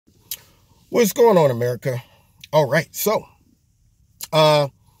What's going on, America? All right, so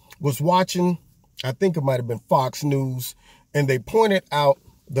was watching, I think it might have been Fox News, and they pointed out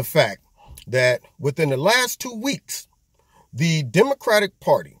the fact that within the last 2 weeks, the Democratic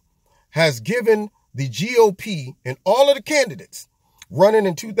Party has given the GOP and all of the candidates running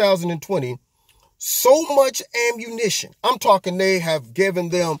in 2020 so much ammunition. I'm talking they have given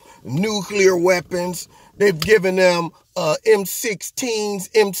them nuclear weapons. They've given them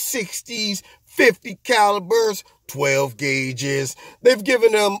M16s, M60s, 50 calibers, 12 gauges. They've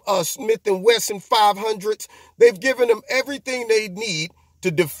given them Smith & Wesson 500s. They've given them everything they need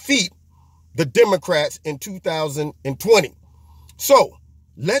to defeat the Democrats in 2020. So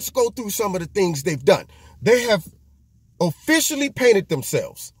let's go through some of the things they've done. They have officially painted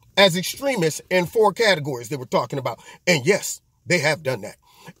themselves as extremists in 4 categories they were talking about. And yes, they have done that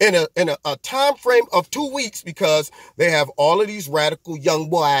in a time frame of 2 weeks, because they have all of these radical young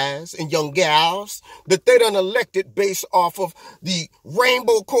boys and young gals that they done elected based off of the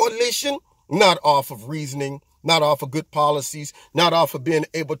Rainbow Coalition, not off of reasoning, not off of good policies, not off of being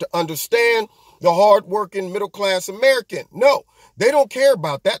able to understand the hardworking middle-class American. No, they don't care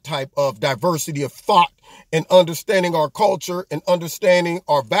about that type of diversity of thought and understanding our culture and understanding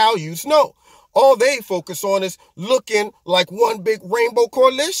our values. No, all they focus on is looking like one big rainbow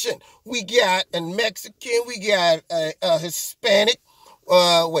coalition. We got a Mexican, we got a Hispanic.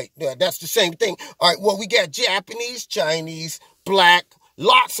 That's the same thing. All right, well, we got Japanese, Chinese, black,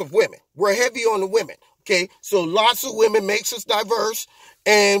 lots of women. We're heavy on the women. Okay, so lots of women makes us diverse.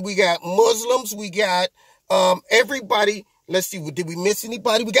 And we got Muslims, we got everybody. Let's see, did we miss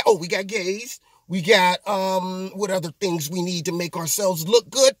anybody? We got gays. We got what other things we need to make ourselves look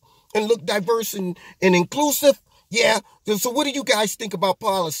good and look diverse and inclusive. Yeah. So what do you guys think about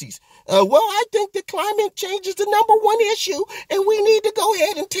policies? Well, I think that climate change is the #1 issue, and we need to go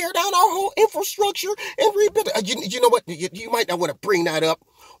ahead and tear down our whole infrastructure and rebuild it. You know what? You might not want to bring that up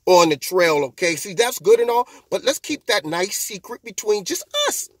on the trail, okay? See, that's good and all, but let's keep that nice secret between just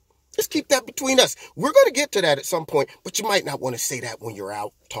us. Let's keep that between us. We're going to get to that at some point, but you might not want to say that when you're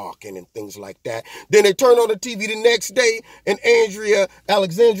out talking and things like that. Then they turn on the TV the next day, and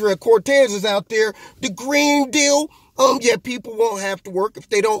Alexandria Cortez is out there. The Green Deal. Yeah, people won't have to work if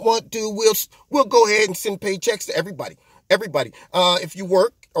they don't want to. We'll go ahead and send paychecks to everybody. Everybody. If you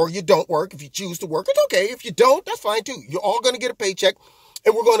work or you don't work, if you choose to work, it's okay. If you don't, that's fine too. You're all going to get a paycheck,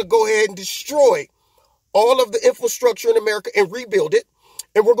 and we're going to go ahead and destroy all of the infrastructure in America and rebuild it.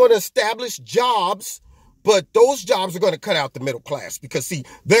 And we're going to establish jobs, but those jobs are going to cut out the middle class because, see,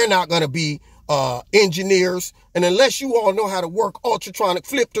 they're not going to be engineers. And unless you all know how to work ultratronic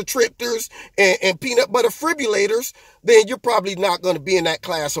flipper tripters and peanut butter fribbulators, then you're probably not going to be in that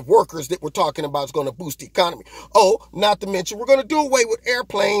class of workers that we're talking about is going to boost the economy. Oh, not to mention, we're going to do away with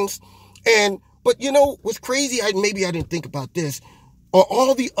airplanes. But you know what's crazy? Maybe I didn't think about this. Are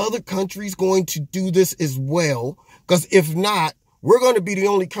all the other countries going to do this as well? Because if not, we're going to be the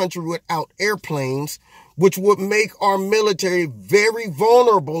only country without airplanes, which would make our military very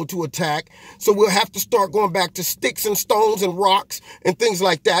vulnerable to attack. So we'll have to start going back to sticks and stones and rocks and things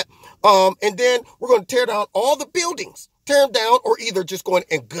like that. And then we're going to tear down all the buildings, tear them down, or either just go in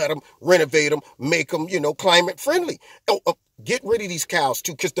and gut them, renovate them, make them, climate friendly. Get rid of these cows,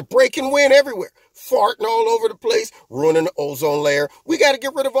 too, because they're breaking wind everywhere, farting all over the place, ruining the ozone layer. We got to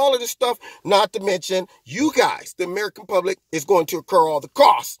get rid of all of this stuff, not to mention you guys, the American public, is going to incur all the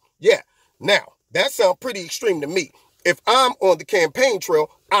costs. Yeah. Now, that sounds pretty extreme to me. If I'm on the campaign trail,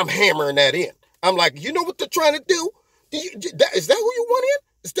 I'm hammering that in. I'm like, you know what they're trying to do? Is that who you want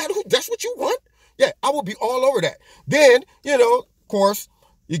in? That's what you want? Yeah, I will be all over that. Then, of course,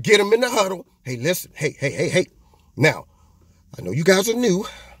 you get them in the huddle. Hey, listen, hey. Now, I know you guys are new,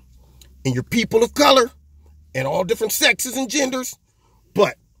 and you're people of color, and all different sexes and genders,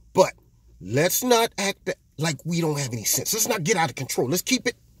 but let's not act like we don't have any sense. Let's not get out of control. Let's keep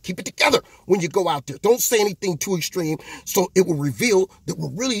it together when you go out there. Don't say anything too extreme, so it will reveal that we're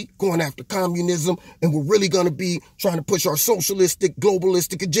really going after communism, and we're really going to be trying to push our socialistic,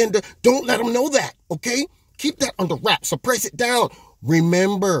 globalistic agenda. Don't let them know that, okay? Keep that under wraps. Suppress it down.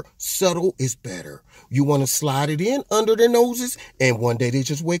 Remember, subtle is better. You want to slide it in under their noses, and one day they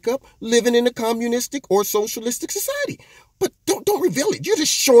just wake up living in a communistic or socialistic society. But don't reveal it. You're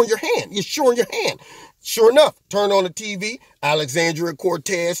just showing your hand. You're showing your hand. Sure enough, turn on the TV, Alexandria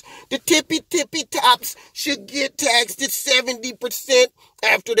Cortez. The tippy tops should get taxed at 70%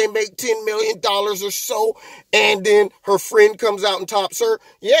 after they make $10 million or so. And then her friend comes out and tops her.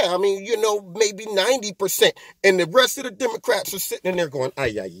 Yeah, maybe 90%. And the rest of the Democrats are sitting in there going,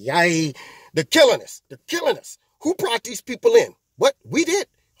 ay. They're killing us. Who brought these people in? What? We did.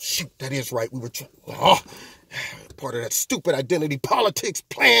 Shoot, that that is right. We were part of that stupid identity politics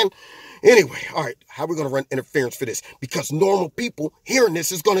plan. Anyway, all right, how are we going to run interference for this? Because normal people hearing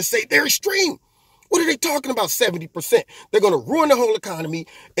this is going to say they're extreme. What are they talking about, 70%? They're going to ruin the whole economy,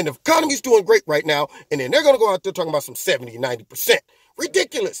 and the economy's doing great right now, and then they're going to go out there talking about some 70, 90%.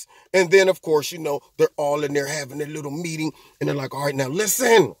 Ridiculous. And then, of course, you know, they're all in there having their little meeting, and they're like, all right, now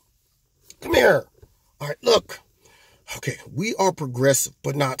listen. Come here. All right, look. Okay, we are progressive,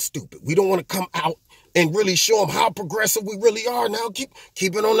 but not stupid. We don't want to come out and really show them how progressive we really are. Now keep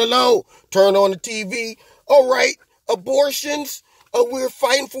it on the low. Turn on the TV. All right, abortions. We're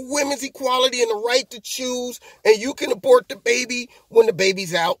fighting for women's equality and the right to choose. And you can abort the baby when the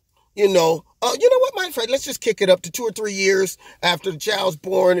baby's out. You know what, my friend? Let's just kick it up to 2 or 3 years after the child's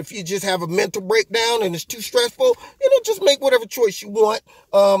born. If you just have a mental breakdown and it's too stressful, just make whatever choice you want.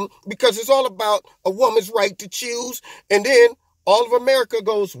 Because it's all about a woman's right to choose. And then all of America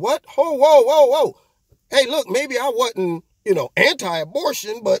goes, what? Whoa, whoa, whoa, whoa. Hey, look, maybe I wasn't,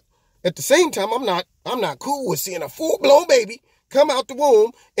 anti-abortion, but at the same time, I'm not cool with seeing a full-blown baby come out the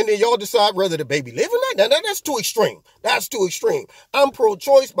womb, and then y'all decide whether the baby live or not. Now, that's too extreme. That's too extreme. I'm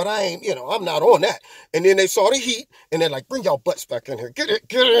pro-choice, but I ain't, I'm not on that. And then they saw the heat, and they're like, bring y'all butts back in here. Get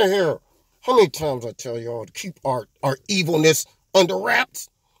in here. How many times I tell y'all to keep our evilness under wraps?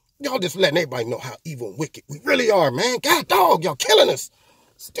 Y'all just letting everybody know how evil and wicked we really are, man. God dog, y'all killing us.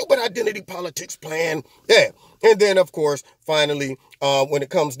 Stupid identity politics plan. Yeah. And then, of course, finally, when it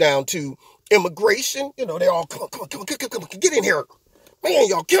comes down to immigration, they all come on, get in here. Man,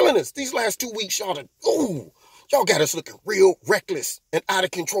 y'all killing us. These last 2 weeks, y'all got us looking real reckless and out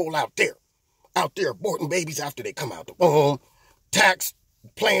of control out there. Out there aborting babies after they come out the womb. Tax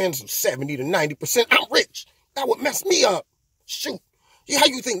plans of 70 to 90%. I'm rich. That would mess me up. Shoot. How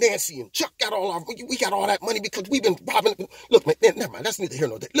you think Nancy and Chuck got we got all that money because we've been robbing? Look, man, never mind. That's neither here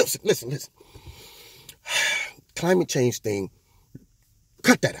nor there. Listen. Climate change thing,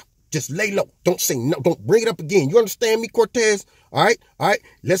 cut that out. Just lay low. Don't say no. Don't bring it up again. You understand me, Cortez? All right.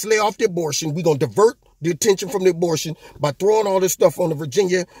 Let's lay off the abortion. We're going to divert the attention from the abortion by throwing all this stuff on the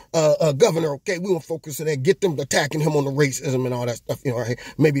Virginia governor. Okay, we want to focus on that. Get them attacking him on the racism and all that stuff.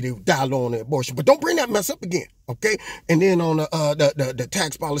 Maybe they die low on the abortion, but don't bring that mess up again. Okay, and then on the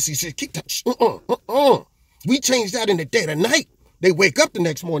tax policy, keep we changed that in the dead of night. They wake up the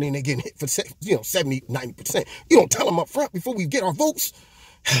next morning and they get hit for 70, 90%. You don't tell them up front before we get our votes.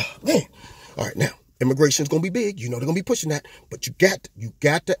 Man. All right, now, immigration's going to be big. They're going to be pushing that. But you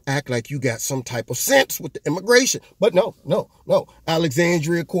got to act like you got some type of sense with the immigration. But no.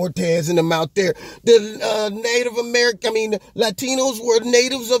 Alexandria Cortez and them out there. The Native American, the Latinos were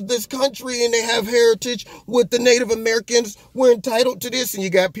natives of this country and they have heritage with the Native Americans. We're entitled to this. And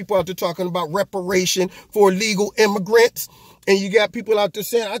you got people out there talking about reparation for illegal immigrants. And you got people out there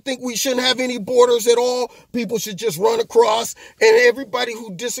saying, I think we shouldn't have any borders at all. People should just run across. And everybody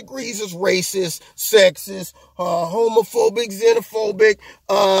who disagrees is racist, sexist, homophobic, xenophobic,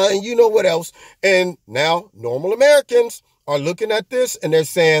 and you know what else. And now normal Americans are looking at this and they're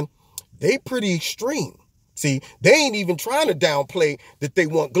saying they pretty extreme. See, they ain't even trying to downplay that they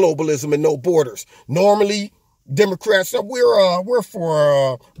want globalism and no borders. Normally, Democrats, we're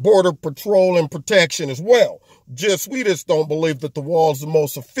for border patrol and protection as well. We just don't believe that the wall's the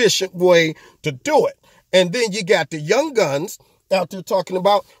most efficient way to do it. And then you got the young guns out there talking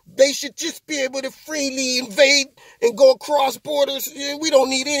about they should just be able to freely invade and go across borders. We don't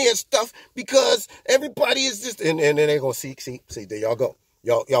need any of that stuff because everybody is just, and then they're going to see, there y'all go.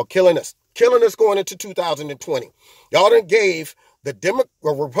 Y'all killing us going into 2020. Y'all done gave the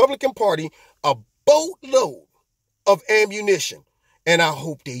Republican Party a boatload of ammunition. And I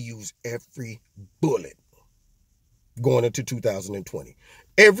hope they use every bullet going into 2020.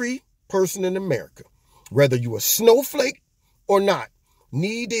 Every person in America, whether you a snowflake or not,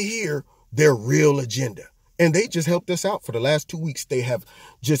 need to hear their real agenda. And they just helped us out for the last 2 weeks. They have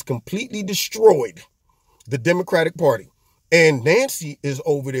just completely destroyed the Democratic Party. And Nancy is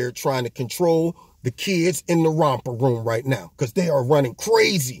over there trying to control the kids in the romper room right now because they are running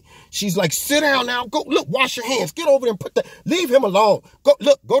crazy. She's like, sit down now. Go, look, wash your hands. Get over there and leave him alone. Go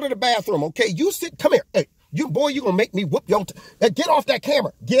to the bathroom, okay? You sit, come here. Hey, you going to make me whoop your, get off that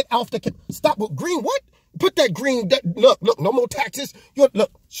camera. Get off the camera. Stop with green, what? Put that green, look, no more taxes.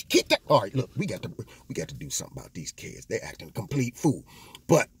 Look, keep that. All right, look, we got to do something about these kids. They're acting a complete fool.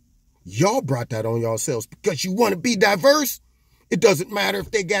 But y'all brought that on yourselves because you want to be diverse. It doesn't matter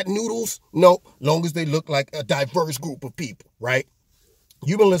if they got noodles. No, long as they look like a diverse group of people, right?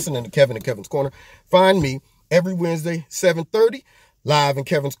 You've been listening to Kevin and Kevin's Corner. Find me every Wednesday, 7:30, live in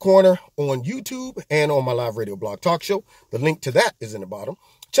Kevin's Corner on YouTube and on my live radio blog talk show. The link to that is in the bottom.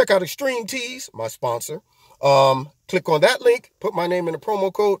 Check out Extreme Tees, my sponsor. Click on that link, put my name in the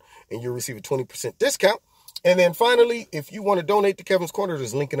promo code, and you'll receive a 20% discount. And then finally, if you want to donate to Kevin's Corner,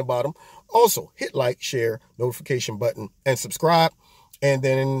 there's a link in the bottom. Also, hit like, share, notification button, and subscribe. And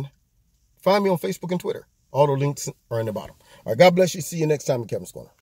then find me on Facebook and Twitter. All the links are in the bottom. All right, God bless you. See you next time in Kevin's Corner.